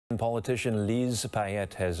Politician Lise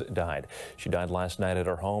Payette has died. She died last night at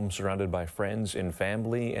her home, surrounded by friends and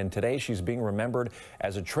family, and today she's being remembered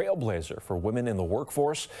as a trailblazer for women in the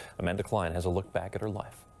workforce. Amanda Klein has a look back at her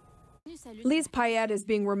life. Lise Payette is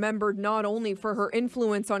being remembered not only for her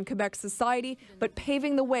influence on Quebec society, but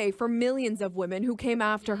paving the way for millions of women who came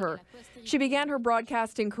after her. She began her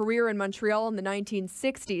broadcasting career in Montreal in the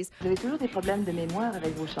 1960s.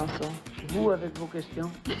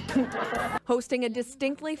 Hosting a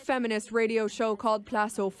distinctly feminist radio show called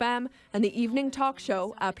Place aux Femmes and the evening talk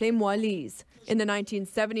show Appelez-moi Lise. In the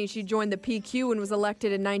 1970s, she joined the PQ and was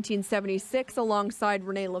elected in 1976 alongside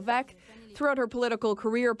René Lévesque. Throughout her political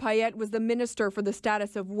career, Payette was the Minister for the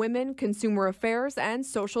Status of Women, Consumer Affairs and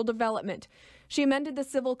Social Development. She amended the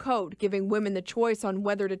Civil Code, giving women the choice on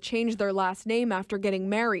whether to change their last name after getting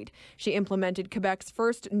married. She implemented Quebec's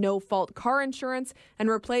first no-fault car insurance and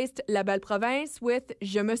replaced La Belle Province with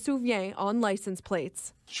Je me souviens on license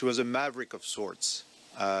plates. She was a maverick of sorts.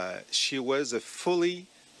 She was a fully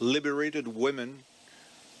liberated woman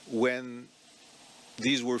when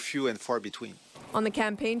these were few and far between. On the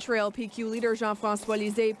campaign trail, PQ leader Jean-François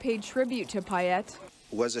Lise paid tribute to Payette.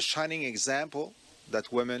 Was a shining example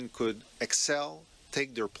that women could excel,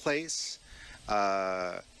 take their place,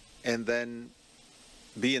 and then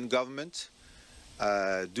be in government,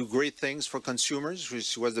 do great things for consumers.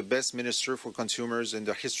 She was the best minister for consumers in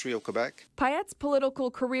the history of Quebec. Payette's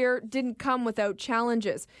political career didn't come without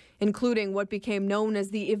challenges, including what became known as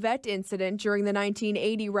the Yvette incident during the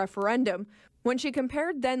 1980 referendum, when she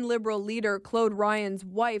compared then Liberal leader Claude Ryan's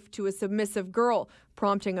wife to a submissive girl,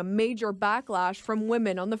 prompting a major backlash from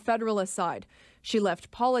women on the Federalist side. She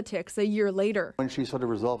left politics a year later. When she saw the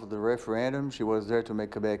result of the referendum, she was there to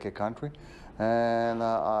make Quebec a country. And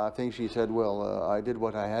I think she said, well, I did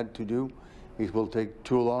what I had to do. It will take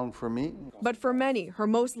too long for me. But for many, her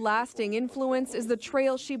most lasting influence is the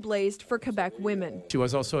trail she blazed for Quebec women. She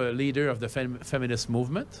was also a leader of the feminist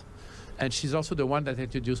movement. And she's also the one that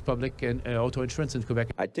introduced public and auto insurance in Quebec.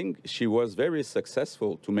 I think she was very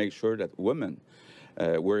successful to make sure that women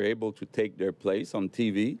were able to take their place on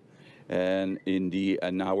TV and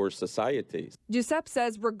in our society. Giuseppe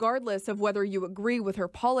says regardless of whether you agree with her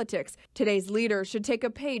politics, today's leader should take a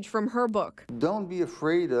page from her book. Don't be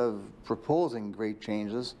afraid of proposing great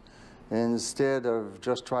changes instead of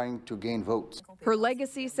just trying to gain votes. Her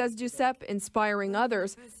legacy, says Giuseppe, inspiring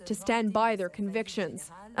others to stand by their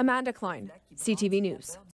convictions. Amanda Klein, CTV News.